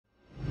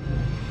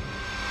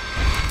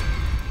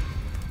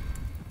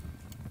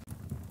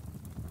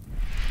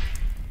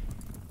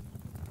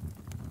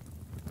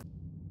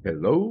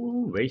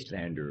Hello,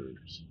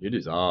 Wastelanders. It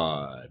is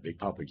I, Big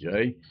Papa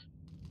J.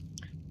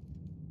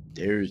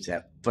 There's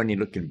that funny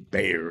looking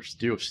bear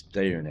still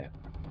staring at me.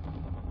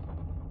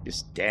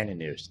 Just standing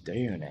there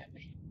staring at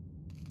me.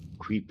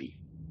 Creepy.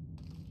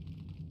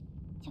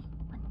 So,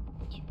 1,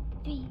 2,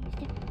 3,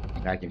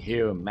 step. I can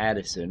hear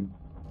Madison.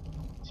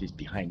 She's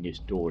behind this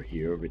door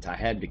here, which I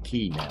had the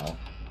key now.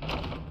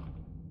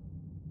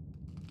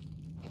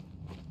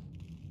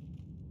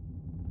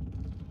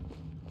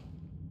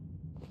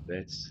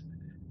 Let's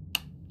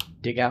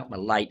dig out my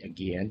light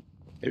again.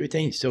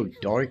 Everything's so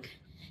dark.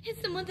 Is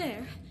someone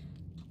there?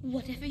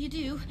 Whatever you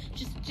do,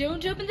 just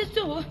don't open the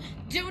door.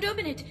 Don't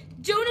open it.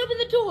 Don't open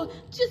the door.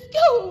 Just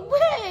go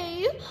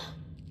away.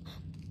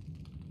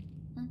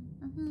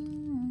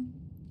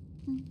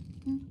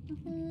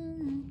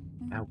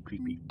 How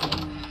creepy.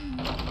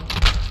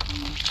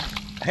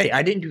 Hey,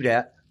 I didn't do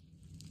that.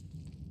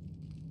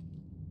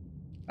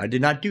 I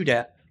did not do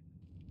that.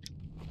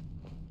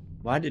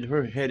 Why did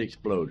her head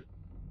explode?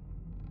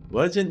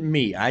 Wasn't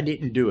me. I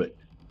didn't do it.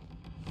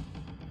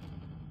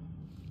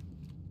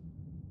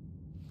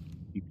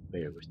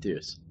 Bear, what's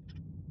this?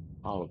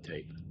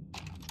 Holotape.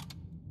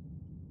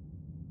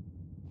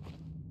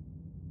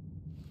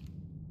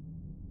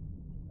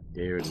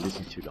 Dare to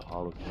listen to the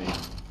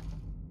holotape.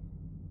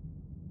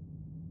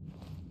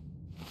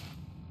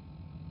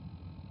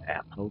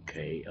 App,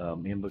 okay.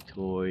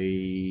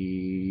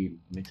 Inventory,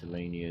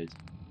 miscellaneous.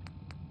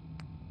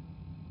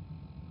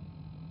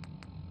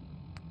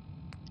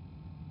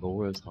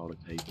 Laura's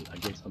holotape. I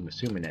guess I'm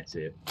assuming that's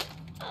it.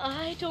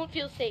 I don't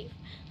feel safe.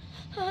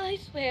 I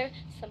swear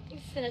something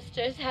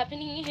sinister is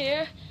happening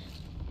here.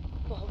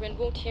 Warren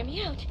won't hear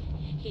me out.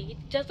 He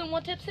doesn't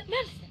want to upset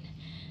Madison.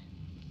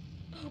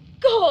 Oh,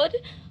 God!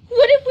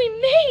 What have we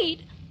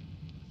made?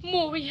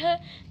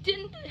 Moria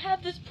didn't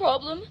have this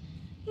problem.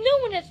 No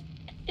one has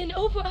in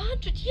over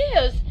 100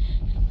 years.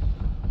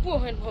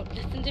 Warren won't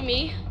listen to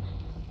me.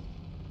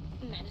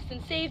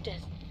 Madison saved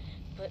us,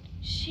 but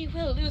she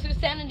will lose her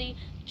sanity,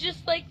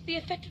 just like the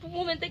affected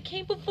woman that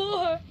came before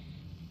her.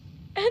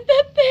 And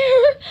that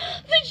bear!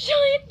 The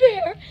giant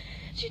bear!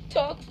 She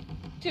talks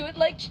to it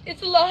like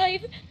it's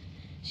alive.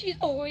 She's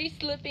always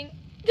slipping.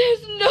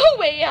 There's no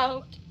way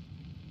out.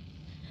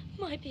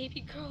 My baby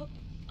girl,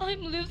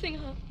 I'm losing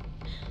her.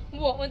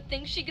 Warren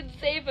thinks she can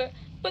save her,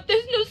 but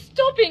there's no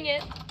stopping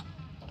it.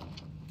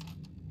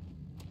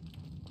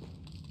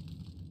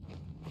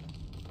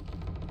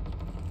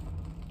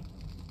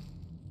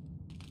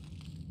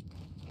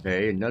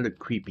 Okay, another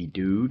creepy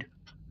dude.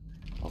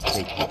 I'll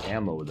take the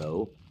ammo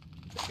though.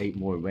 8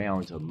 more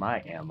rounds of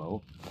my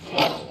ammo.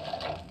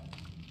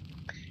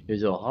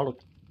 There's a holo.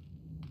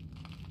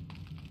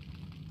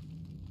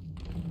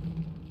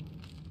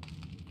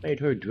 Made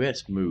her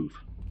dress move.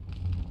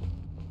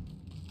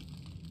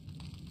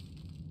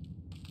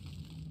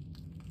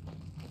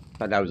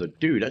 Thought that was a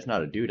dude. That's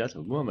not a dude. That's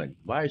a woman.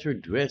 Why is her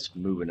dress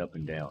moving up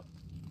and down?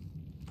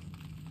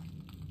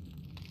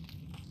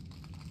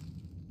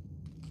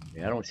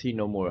 Yeah, I don't see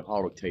no more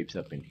holotapes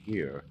up in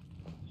here.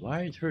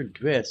 Why is her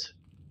dress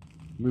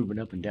moving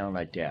up and down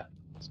like that?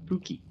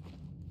 Spooky.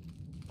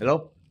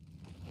 Hello?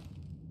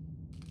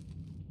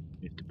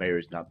 Mr.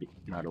 Bear's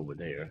not over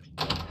there.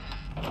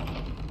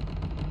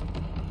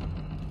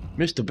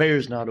 Mr.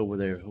 Bear's not over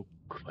there. Oh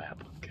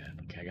crap.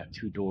 Okay, I got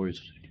 2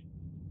 doors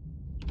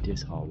in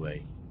this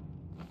hallway.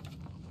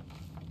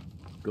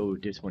 Go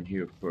with this one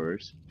here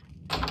first.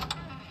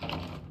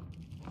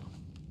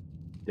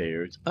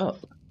 Stairs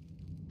up.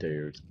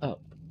 Stairs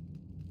up.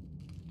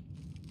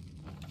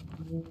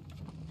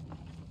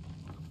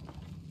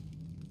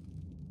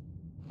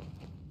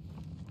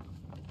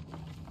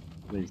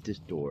 Where's this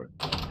door?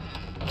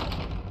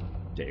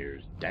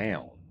 Stairs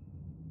down.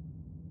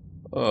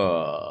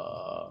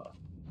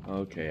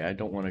 Okay, I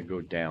don't want to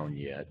go down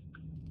yet.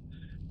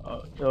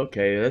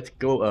 Okay, let's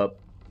go up.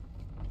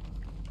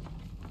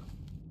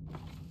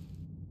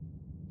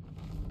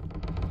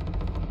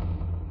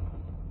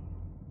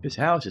 This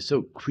house is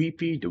so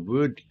creepy, the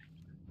wood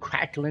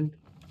crackling.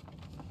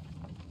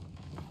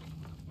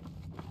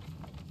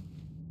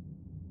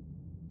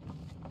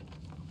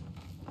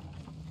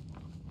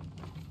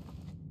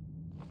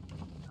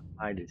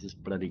 How high does this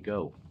bloody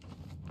go?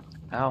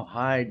 How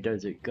high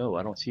does it go?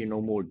 I don't see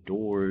no more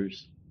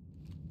doors.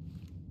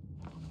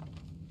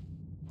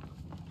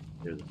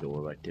 There's a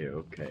door right there,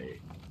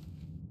 okay.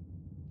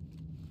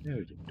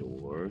 There's a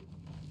door.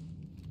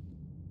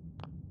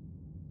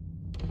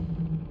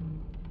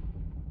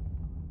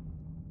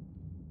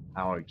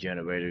 Power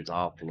generator's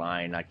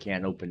offline. I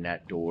can't open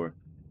that door.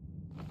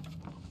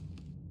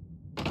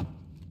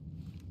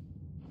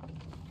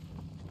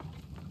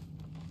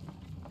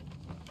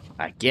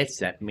 I guess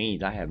that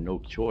means I have no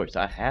choice.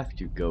 I have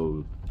to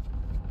go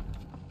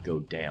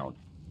down.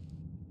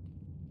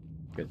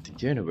 Because the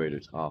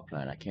generator's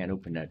offline. I can't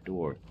open that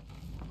door.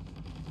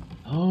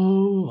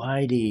 Oh,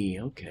 Heidi.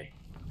 Okay.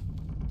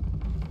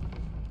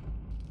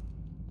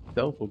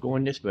 So, we're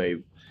going this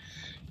way.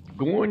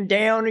 Going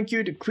down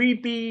into the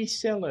creepy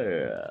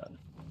cellar.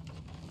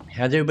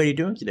 How's everybody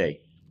doing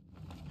today?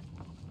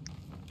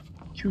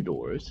 2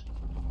 doors.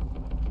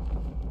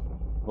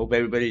 Hope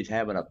everybody's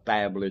having a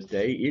fabulous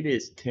day. It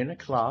is 10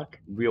 o'clock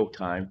real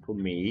time for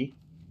me.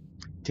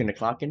 10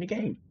 o'clock in the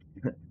game.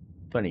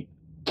 Funny.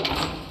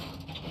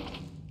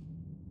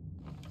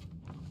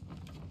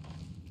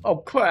 Oh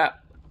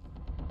crap!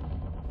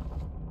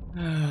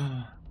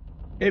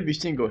 Every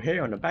single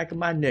hair on the back of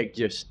my neck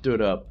just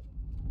stood up.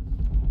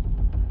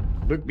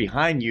 Look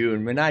behind you,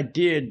 and when I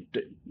did,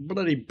 the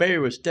bloody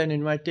bear was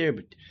standing right there,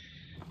 but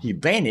he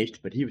vanished,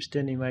 but he was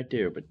standing right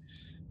there. But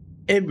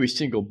every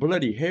single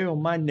bloody hair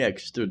on my neck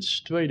stood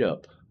straight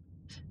up.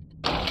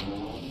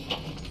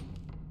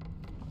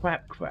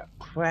 Crap, crap,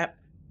 crap.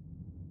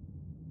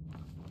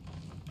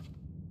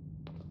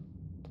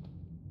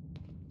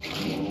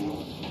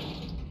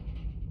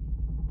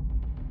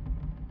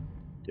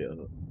 Duh.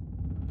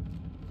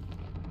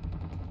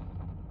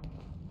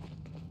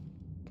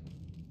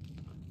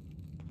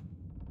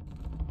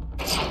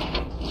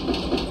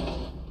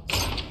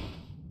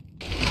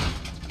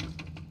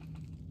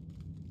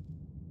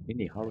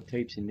 Any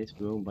holotapes in this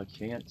room by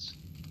chance?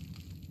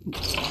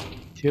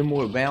 10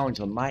 more rounds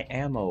on my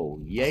ammo.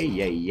 Yay,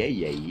 yay, yay,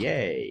 yay,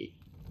 yay.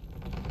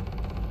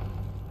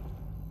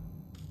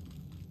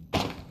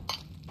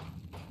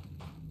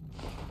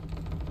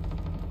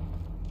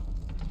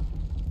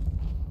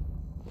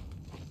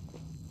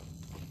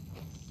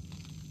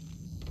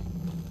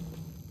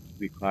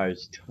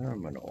 Requires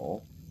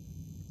terminal.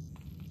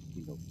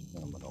 No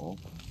terminal.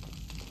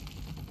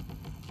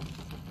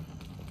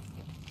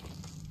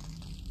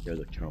 There's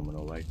a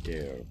terminal right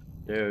there.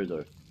 There's a...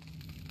 Is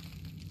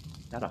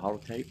that a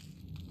holotape?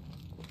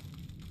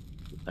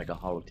 Looks like a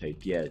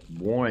holotape. Yeah,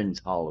 Warren's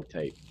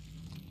holotape.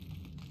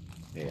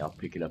 Okay, I'll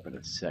pick it up in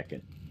a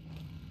second.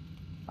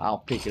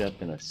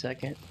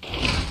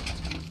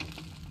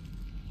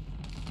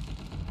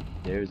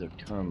 There's a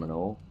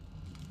terminal.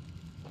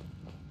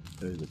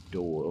 There's a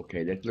door.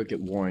 Okay, let's look at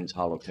Warren's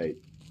holotape.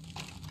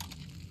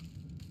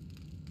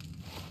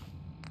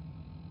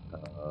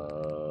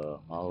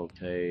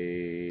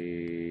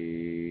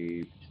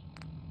 Holotape.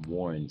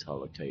 Warren's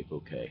holotape.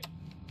 Okay.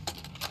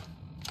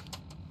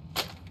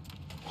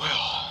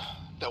 Well,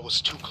 that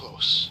was too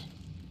close.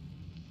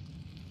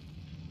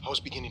 I was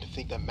beginning to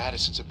think that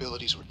Madison's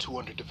abilities were too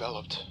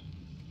underdeveloped.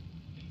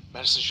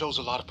 Madison shows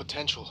a lot of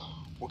potential.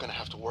 We're gonna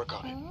have to work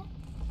on it.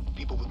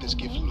 People with this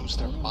gift lose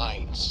their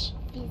minds.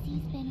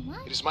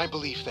 It is my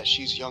belief that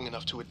she's young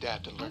enough to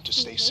adapt and learn to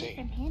stay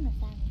sane.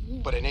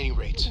 But at any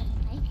rate,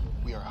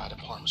 we are out of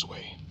harm's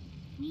way.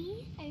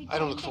 I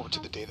don't look forward to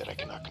the day that I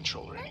cannot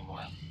control her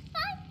anymore.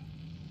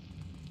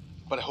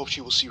 But I hope she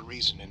will see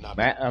reason and not...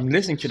 I'm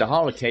listening to the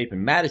holotape,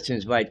 and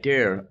Madison's right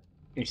there,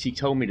 and she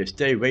told me to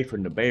stay away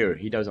from the bear.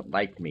 He doesn't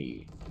like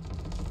me.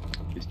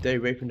 To stay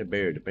away from the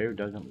bear. The bear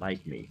doesn't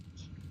like me.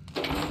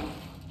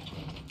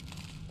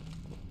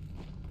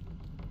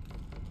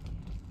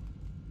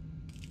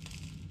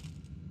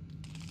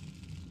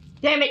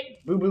 Damn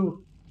it! Boo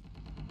boo.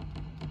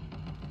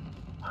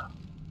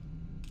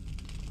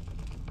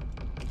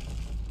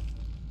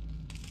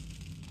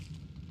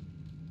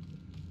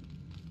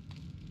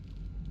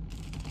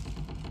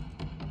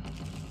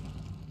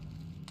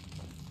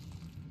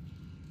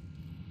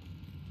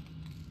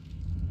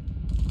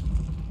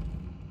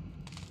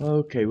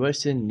 Okay,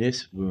 what's in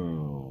this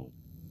room?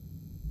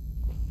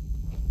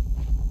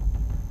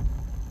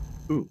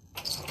 Ooh.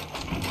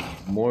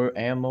 More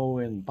ammo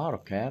and bottle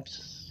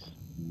caps.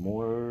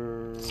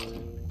 More...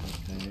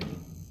 Okay.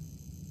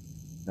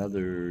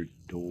 Another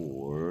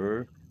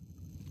door.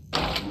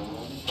 Okay,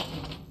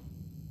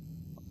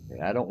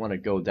 I don't want to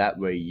go that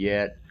way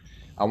yet.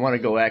 I want to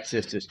go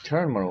access this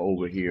terminal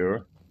over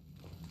here.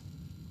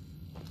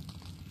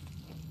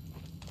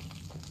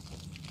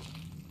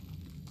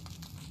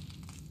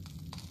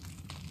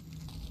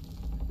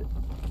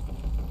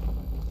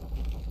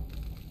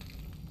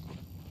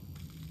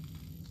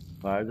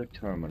 By the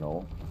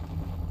terminal.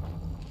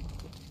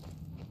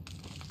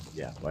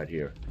 Yeah, right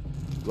here.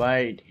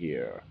 Right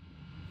here.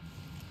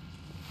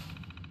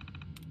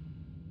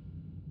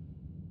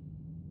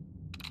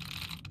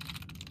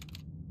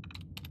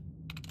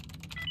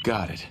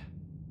 Got it.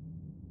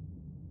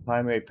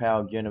 Primary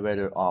power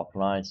generator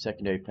offline,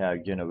 secondary power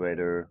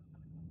generator.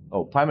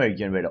 Oh, primary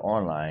generator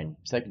online,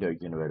 secondary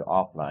generator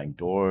offline.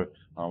 Door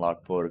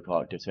unlock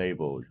protocol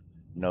disabled.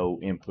 No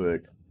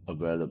input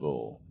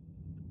available.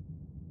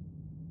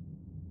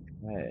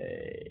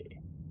 Okay.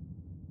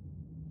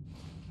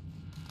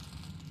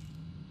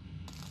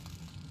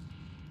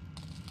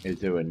 Is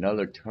there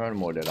another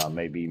terminal that I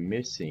may be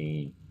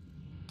missing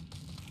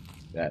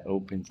that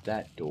opens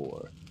that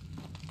door?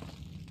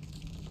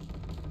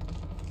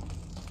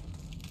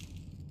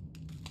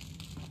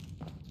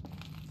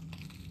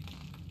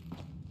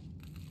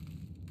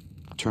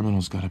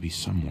 Terminal's gotta be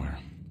somewhere.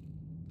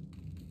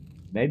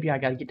 Maybe I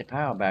gotta get the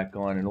power back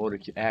on in order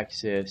to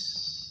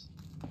access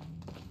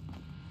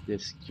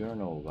this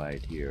journal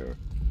right here.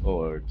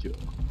 Or to...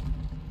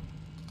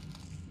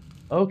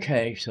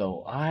 Okay,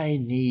 so I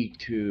need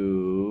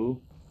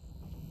to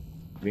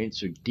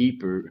venture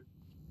deeper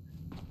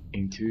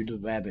into the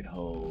rabbit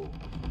hole.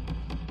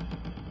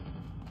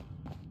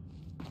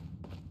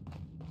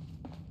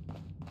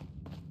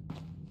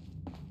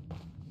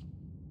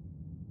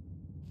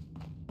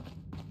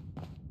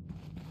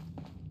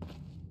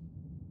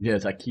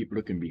 Yes, I keep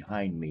looking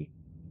behind me.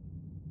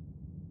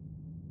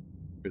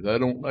 Because I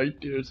don't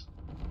like this.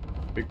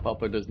 Big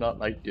Papa does not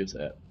like this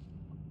at.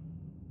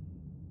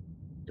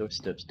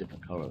 Doorstep's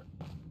different color.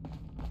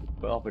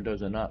 Big Papa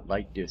does not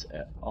like this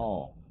at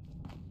all.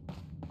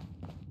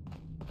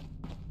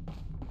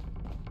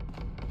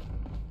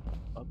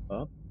 Up,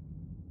 up.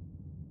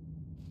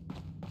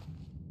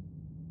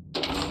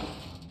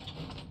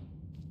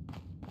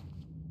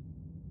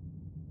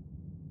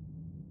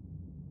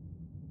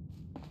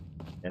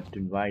 Left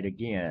and right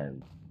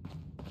again.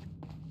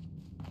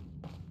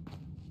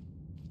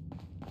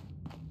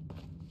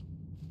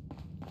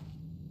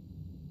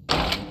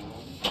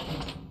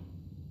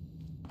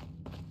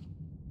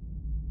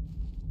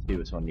 See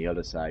what's on the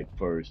other side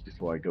first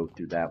before I go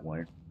through that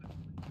one.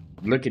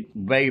 Look at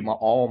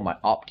all my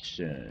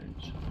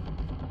options.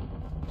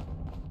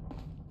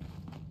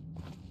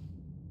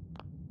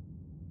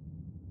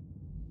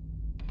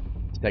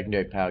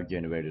 Secondary power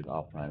generator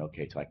offline.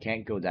 Okay, so I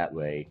can't go that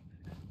way.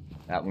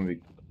 That one be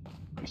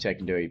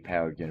secondary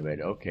power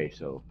generator. Okay,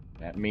 so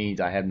that means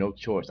I have no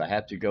choice. I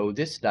have to go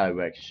this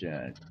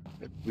direction.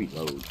 Let's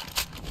reload.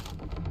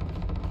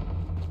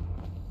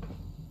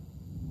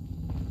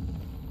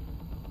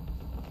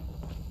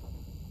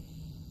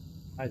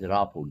 Why is it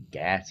awful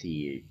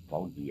gassy,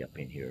 foggy up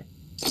in here?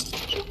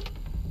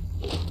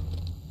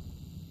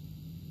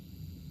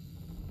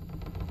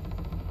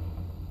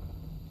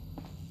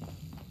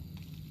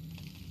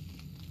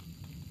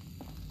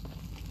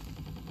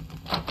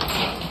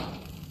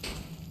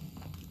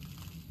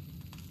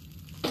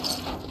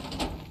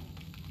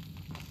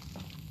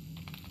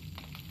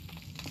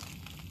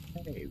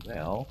 Hey,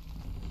 well.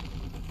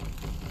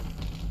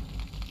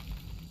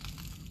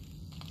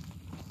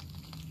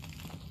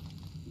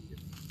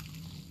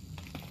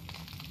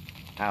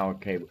 Power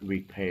cable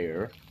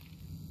repair.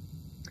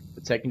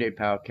 The secondary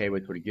power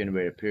cables for the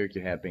generator appear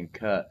to have been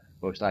cut,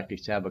 most likely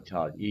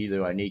sabotaged.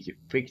 Either I need to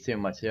fix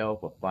them myself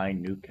or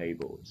find new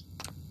cables.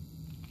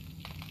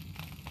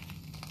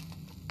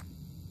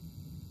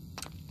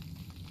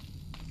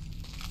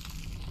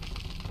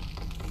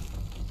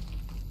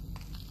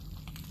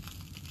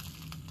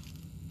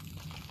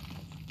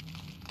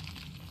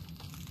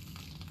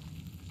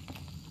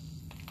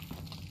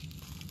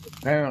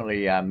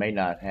 Apparently, I may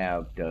not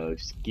have the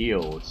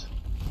skills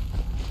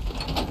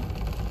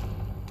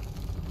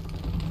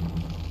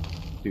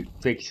to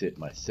fix it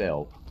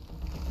myself.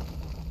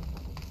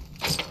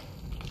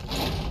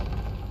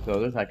 So it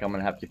looks like I'm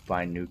gonna have to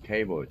find new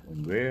cables.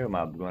 And where am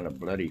I gonna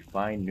bloody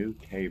find new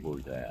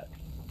cables at?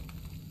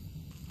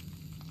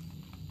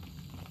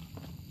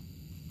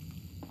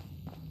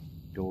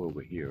 Door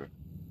over here.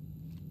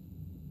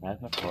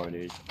 Plasma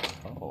cartage.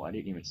 Oh, I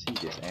didn't even see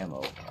this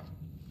ammo.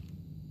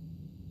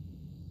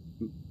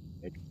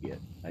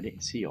 I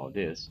didn't see all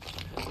this.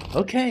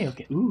 Okay,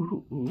 okay.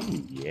 Ooh,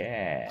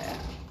 yeah.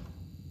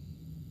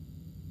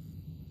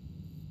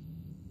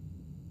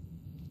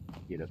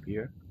 Get up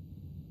here.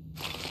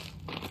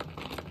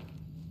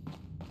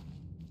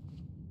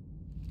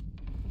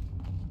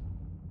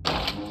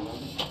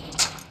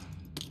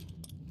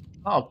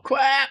 Oh,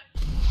 crap!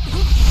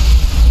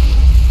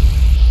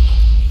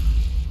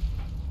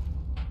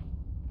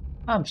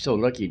 I'm so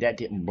lucky that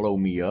didn't blow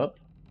me up.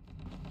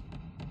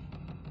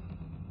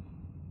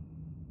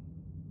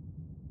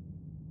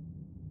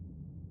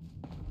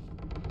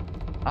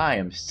 I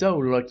am so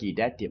lucky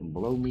that didn't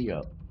blow me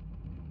up.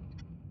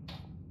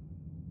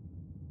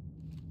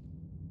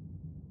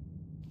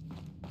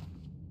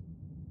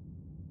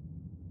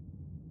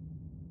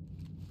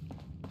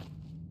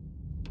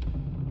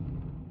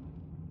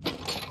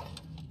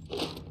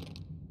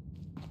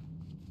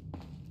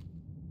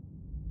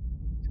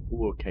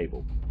 Spool of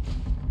cable.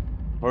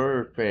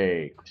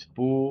 Perfect.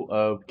 Spool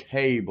of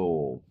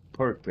cable.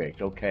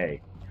 Perfect.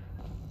 Okay.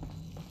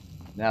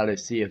 Now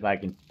let's see if I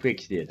can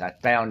fix this. I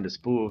found the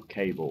spool of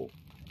cable.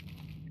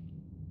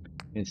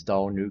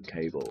 Install new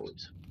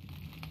cables.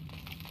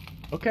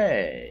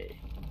 Okay.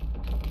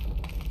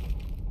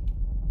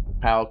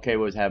 Power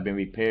cables have been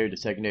repaired. The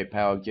secondary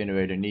power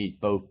generator needs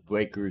both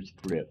breakers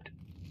flipped.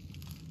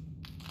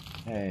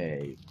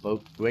 Hey,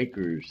 both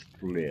breakers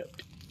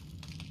flipped.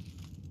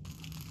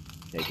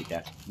 Take it,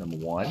 that's number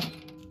one.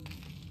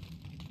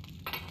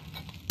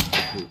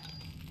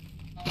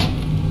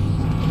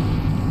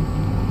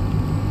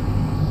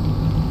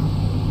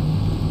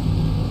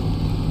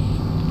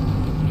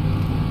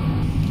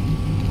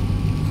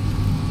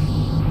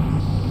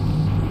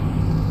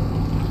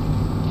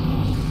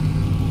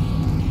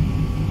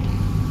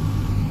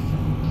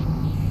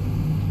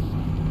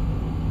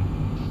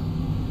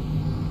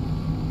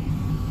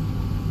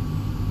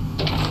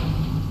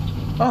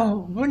 Oh,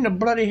 where in the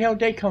bloody hell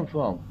they come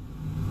from?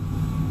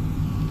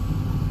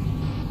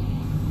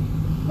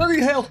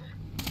 Bloody hell!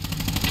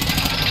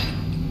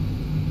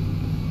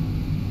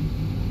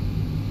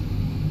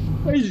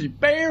 Crazy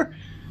bear!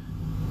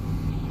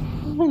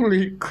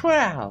 Holy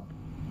crap!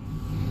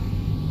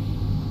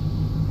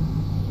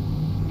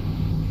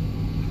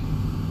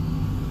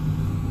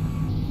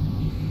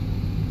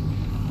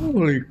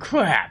 Holy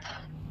crap!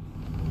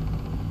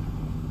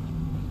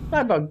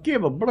 I'm about to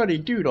give a bloody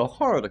dude a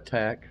heart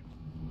attack.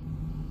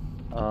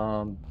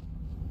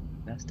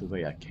 That's the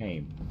way I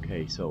came.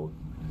 Okay, so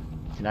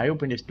can I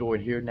open this door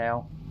here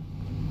now?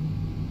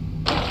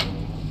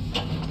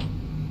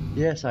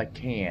 Yes, I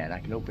can. I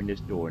can open this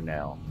door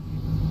now.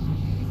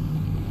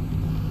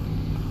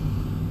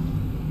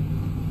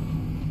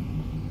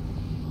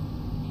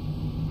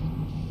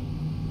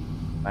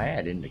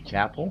 Bad in the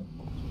chapel.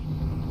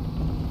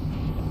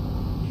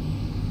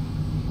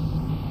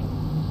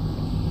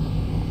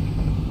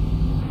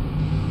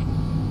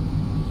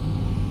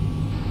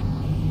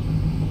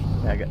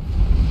 I got.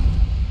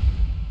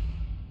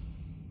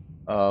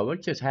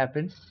 What just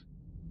happened?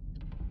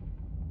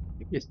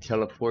 It just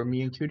teleported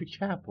me into the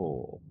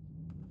chapel.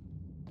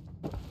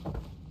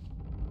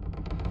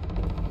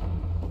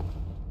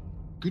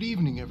 Good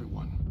evening,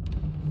 everyone.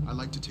 I'd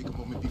like to take a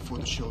moment before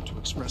the show to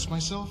express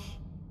myself.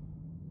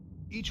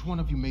 Each one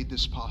of you made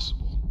this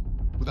possible.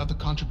 Without the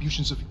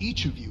contributions of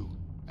each of you,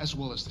 as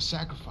well as the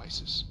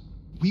sacrifices,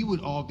 we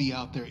would all be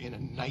out there in a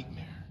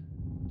nightmare.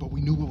 But we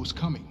knew what was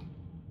coming.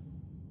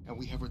 And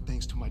we have our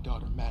thanks to my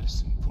daughter,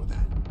 Madison, for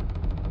that.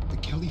 The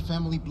Kelly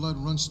family blood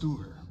runs through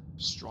her,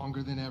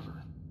 stronger than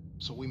ever.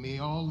 So we may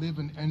all live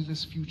an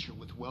endless future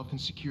with wealth and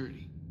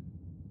security.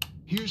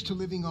 Here's to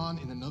living on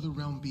in another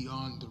realm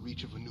beyond the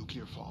reach of a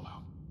nuclear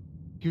fallout.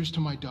 Here's to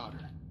my daughter,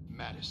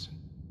 Madison.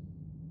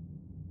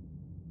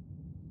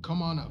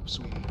 Come on up,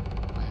 sweetie.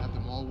 I have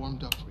them all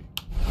warmed up for you.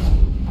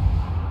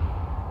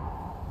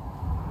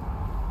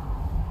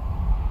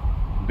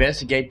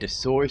 Investigate the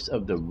source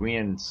of the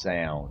wind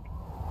sound.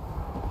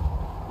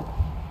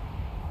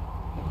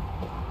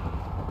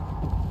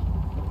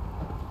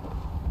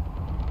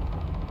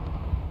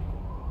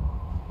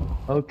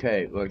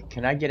 Okay, well,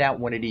 can I get out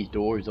one of these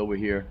doors over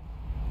here?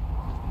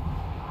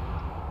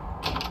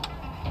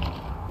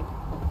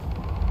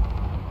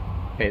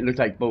 Okay, it looks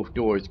like both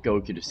doors go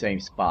to the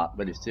same spot,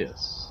 but it's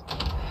this.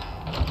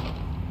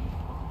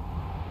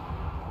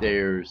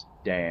 There's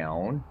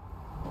down.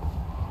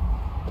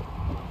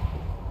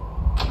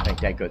 I think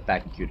that goes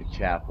back into the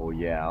chapel,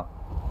 yeah.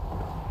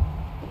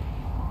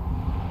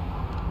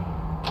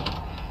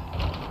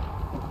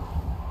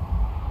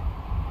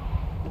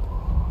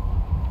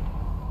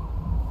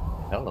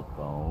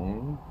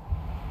 Telephone.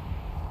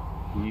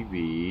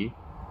 TV.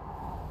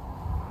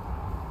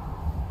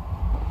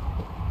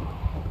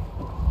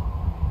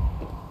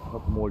 A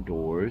couple more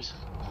doors.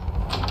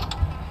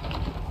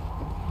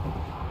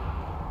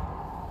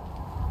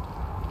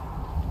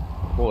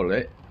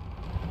 Toilet.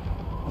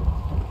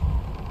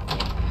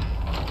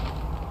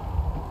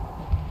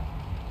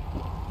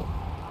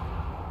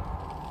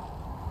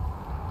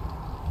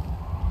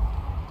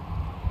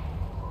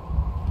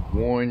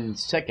 One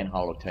second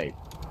holotape.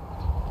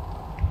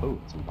 Oh,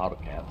 some bottle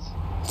caps.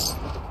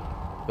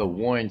 So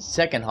 1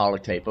 second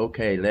holotape.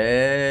 Okay,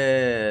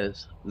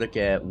 let's look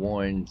at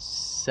 1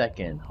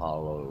 second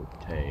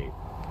holotape.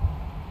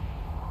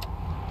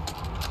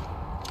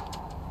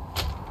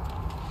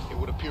 It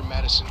would appear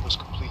Madison was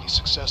completely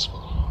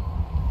successful.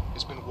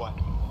 It's been what,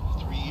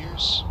 3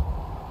 years?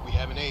 We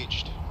haven't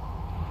aged.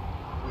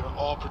 We are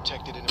all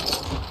protected and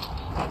immortal.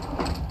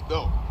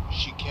 Though,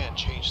 she can't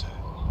change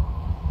that.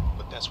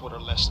 But that's what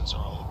our lessons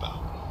are all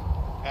about.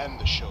 And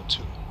the show,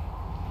 too.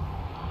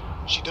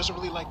 She doesn't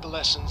really like the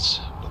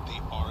lessons, but they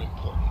are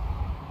important.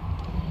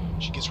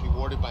 She gets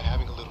rewarded by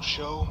having a little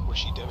show where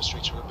she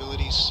demonstrates her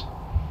abilities.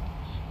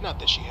 Not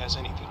that she has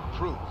anything to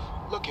prove.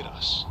 Look at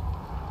us.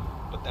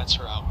 But that's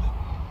her outlet.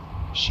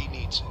 She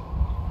needs it.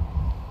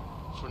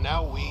 For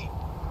now, we...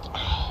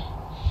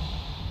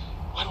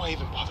 Why do I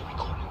even bother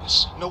recording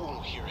this? No one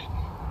will hear it.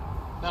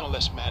 Not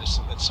unless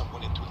Madison lets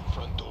someone in through the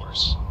front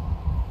doors.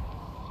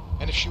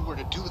 And if she were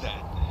to do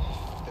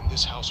that, then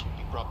this house would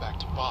be brought back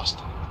to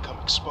Boston and become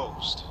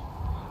exposed.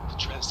 The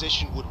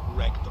transition would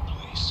wreck the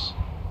place.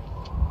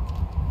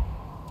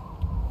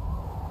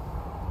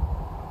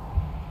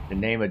 The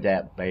name of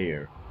that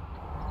bear.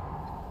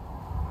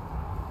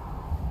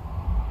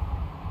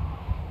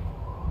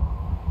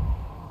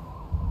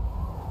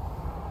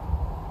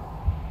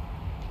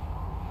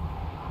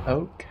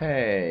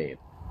 Okay.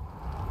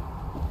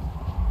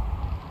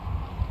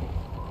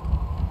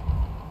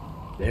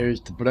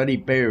 There's the bloody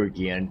bear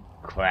again.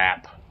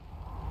 Crap.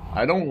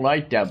 I don't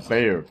like that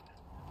bear.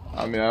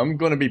 I mean, I'm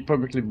gonna be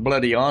perfectly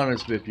bloody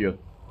honest with you.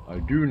 I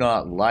do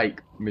not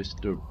like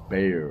Mr.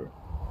 Bear.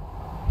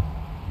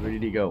 Where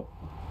did he go?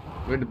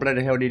 Where the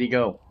bloody hell did he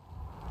go?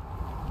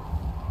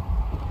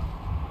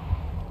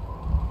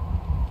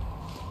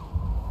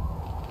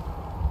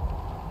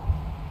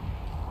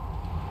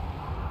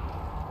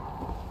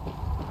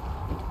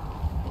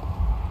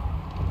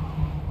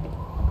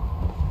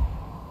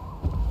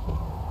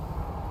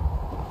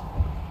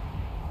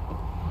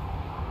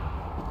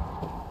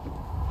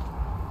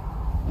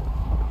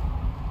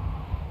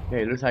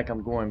 Okay, it looks like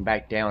I'm going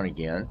back down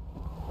again.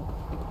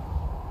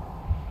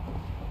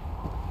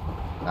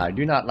 I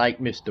do not like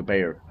Mr.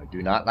 Bear. I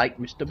do not like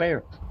Mr.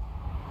 Bear.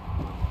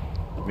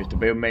 Mr.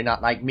 Bear may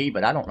not like me,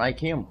 but I don't like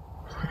him.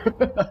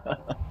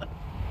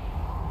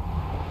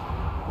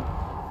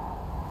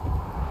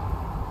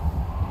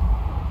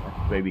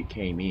 way we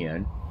came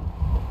in.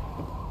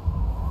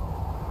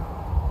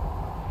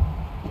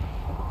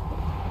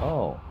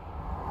 Oh.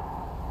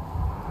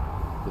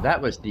 So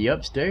that was the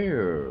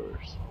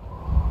upstairs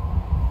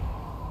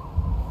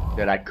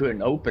that I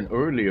couldn't open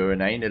earlier,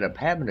 and I ended up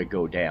having to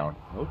go down.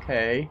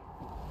 Okay.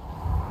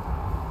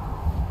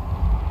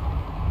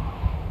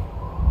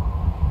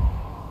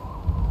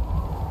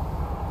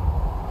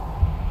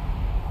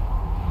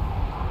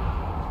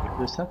 If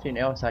there's something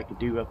else I could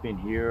do up in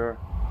here.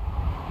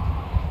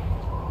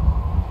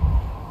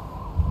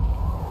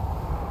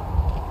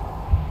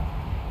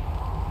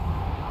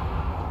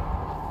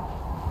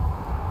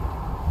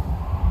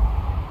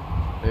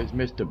 There's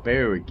Mr.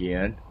 Bear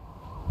again.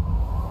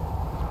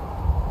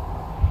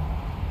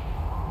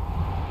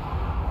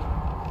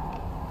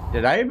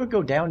 Did I ever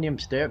go down them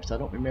steps? I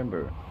don't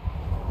remember.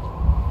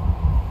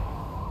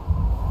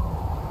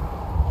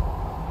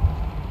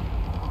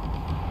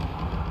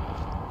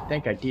 I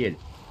think I did.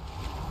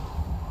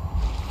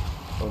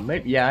 Or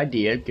maybe, yeah, I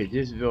did, because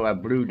this is where I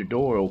blew the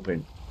door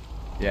open.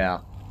 Yeah.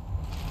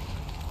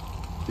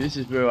 This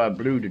is where I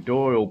blew the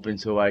door open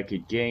so I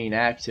could gain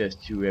access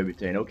to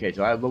everything. Okay,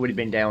 so I've already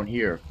been down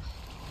here.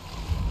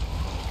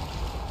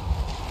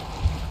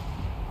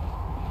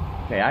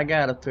 Okay, I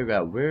gotta figure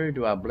out where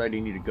do I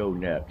bloody need to go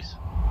next.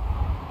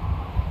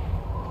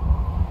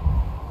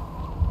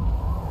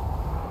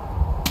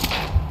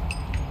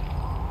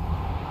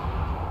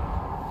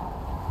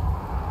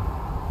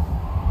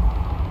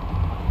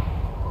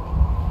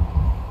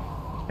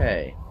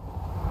 Okay.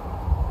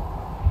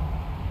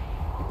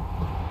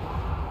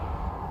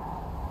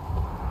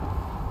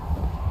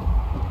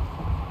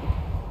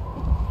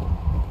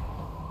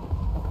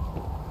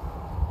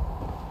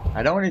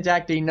 I don't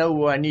exactly know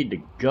where I need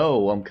to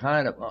go. I'm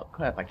kind of... Oh,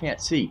 crap, I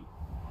can't see.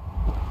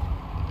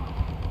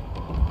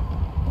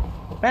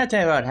 Bad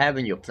thing about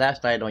having your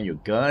flashlight on your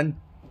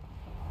gun,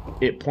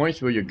 it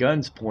points where your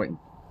gun's pointing.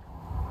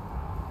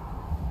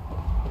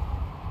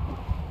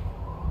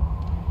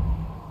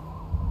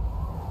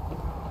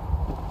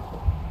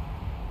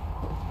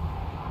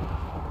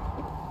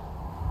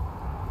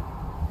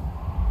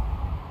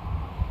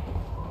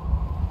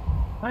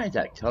 Why is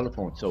that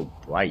telephone so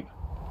bright?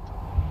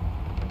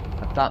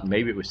 I thought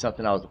maybe it was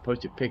something I was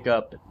supposed to pick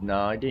up, but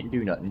no, it didn't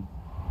do nothing.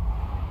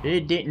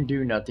 It didn't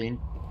do nothing.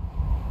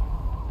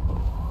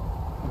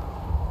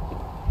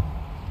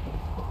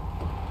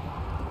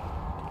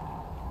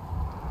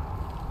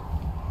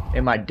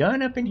 Am I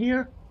done up in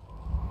here?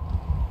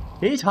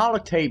 His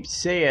holotape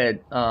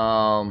said,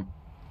 because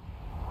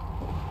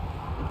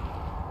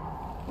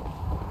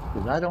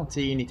I don't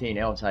see anything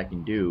else I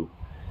can do.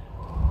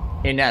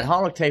 And that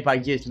holotape I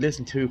just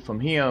listened to from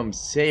him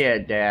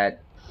said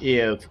that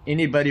if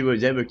anybody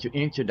was ever to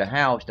enter the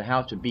house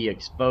would be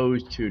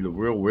exposed to the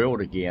real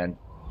world again,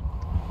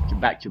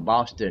 back to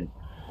Boston.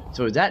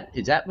 So is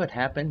that what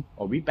happened?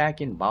 Are we back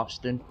in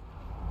Boston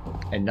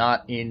and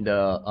not in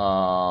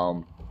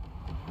the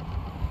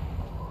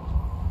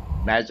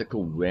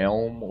magical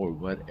realm or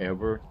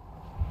whatever?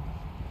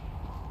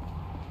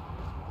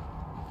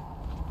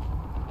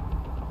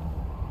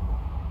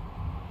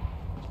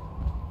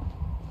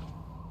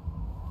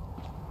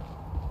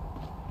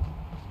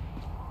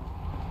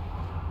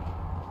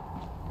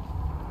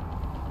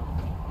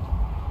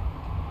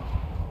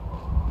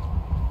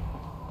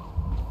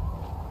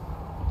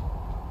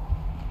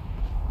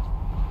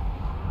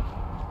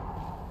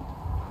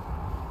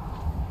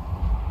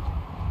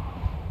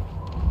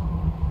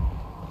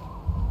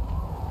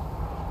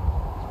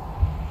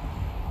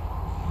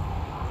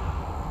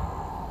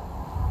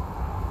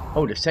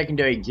 Oh, the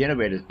secondary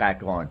generator's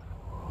back on.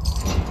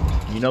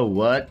 You know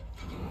what?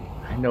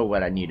 I know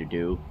what I need to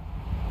do.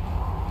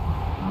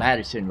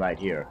 Madison right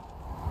here.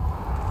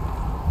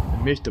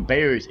 And Mr.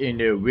 Bear is in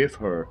there with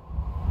her.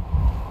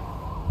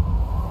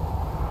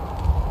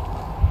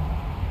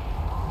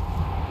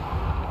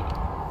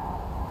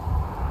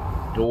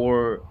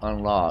 Door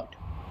unlocked.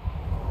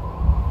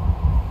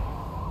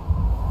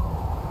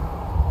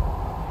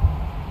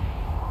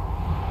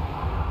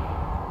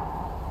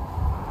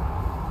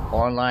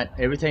 Online,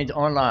 everything's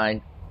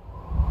online.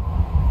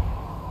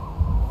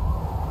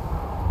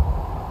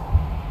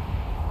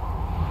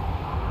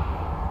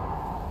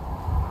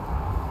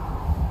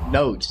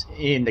 Notes: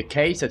 in the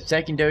case of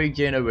secondary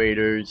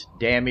generators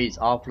damaged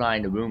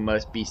offline, the room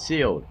must be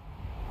sealed.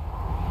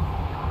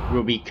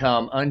 Will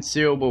become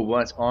unsealable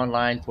once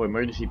online for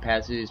emergency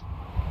passages.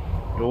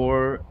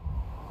 Door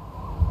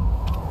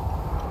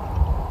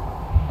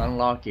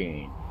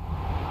unlocking.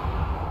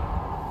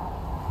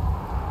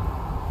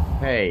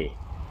 Hey.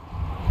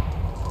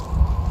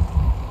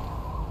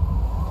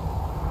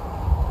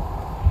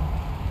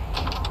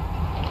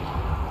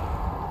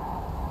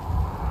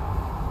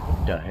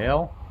 What the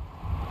hell?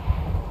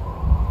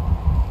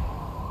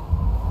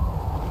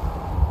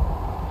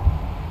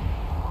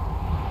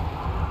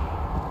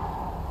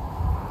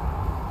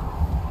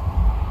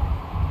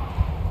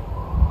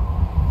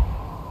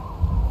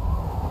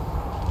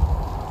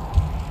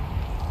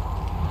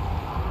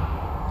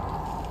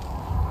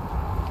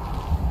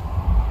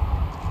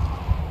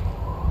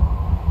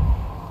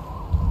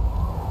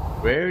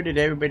 Where did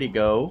everybody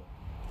go?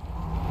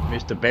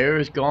 Mr. Bear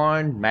is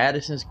gone.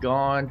 Madison's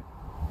gone.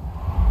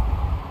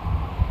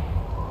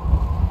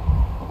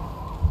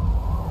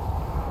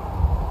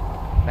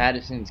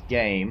 Madison's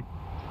game.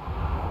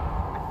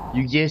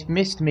 You just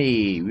missed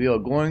me. We are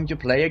going to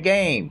play a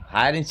game.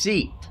 Hide and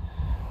seek.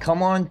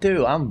 Come on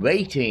through. I'm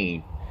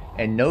waiting.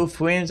 And no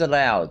friends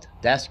allowed.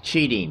 That's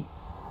cheating.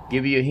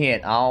 Give you a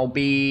hint. I'll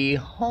be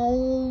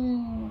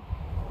home.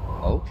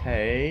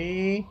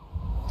 Okay.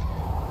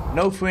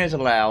 No friends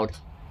allowed.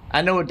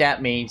 I know what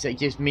that means. It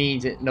just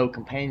means that no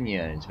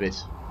companions. But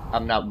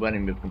I'm not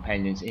running with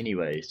companions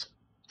anyways.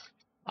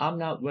 I'm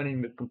not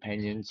running with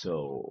companions,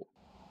 so...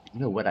 You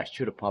know what? I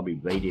should have probably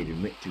waited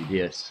and went through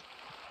this.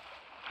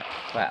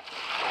 Crap.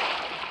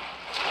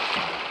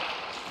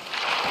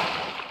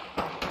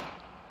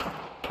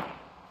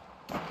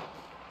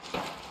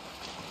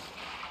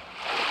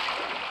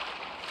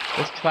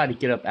 Let's try to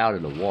get up out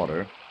of the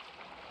water.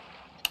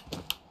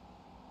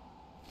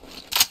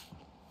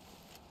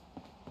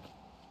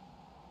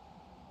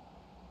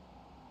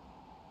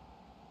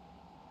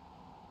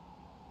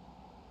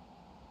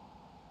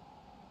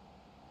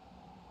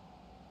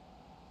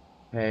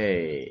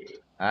 Hey,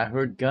 I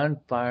heard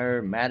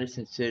gunfire.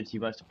 Madison says he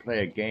wants to play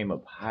a game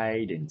of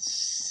hide and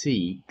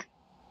seek.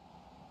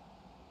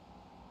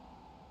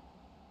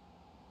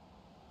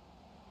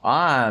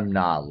 I'm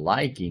not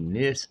liking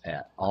this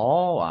at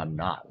all. I'm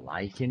not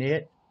liking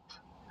it.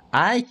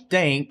 I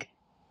think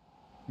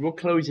we're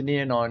closing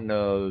in on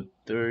the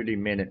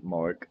 30-minute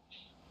mark.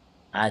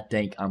 I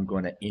think I'm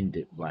going to end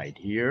it right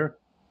here.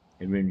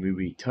 And when we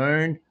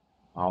return,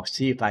 I'll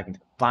see if I can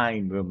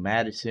find where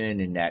Madison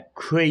and that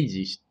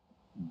crazy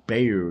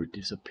bear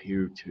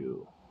disappeared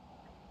to.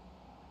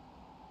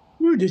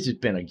 Ooh, this has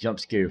been a jump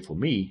scare for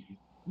me.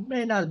 It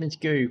may not have been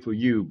scary for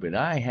you, but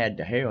I had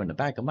the hair on the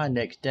back of my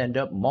neck stand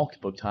up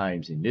multiple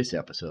times in this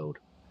episode.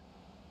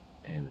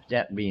 And with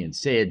that being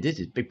said, this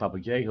is Big Papa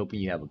J, hoping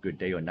you have a good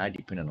day or night,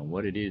 depending on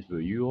what it is where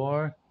you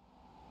are.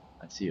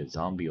 I see a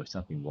zombie or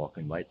something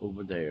walking right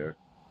over there.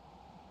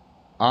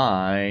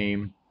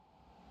 I'm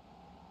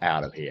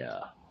out of here.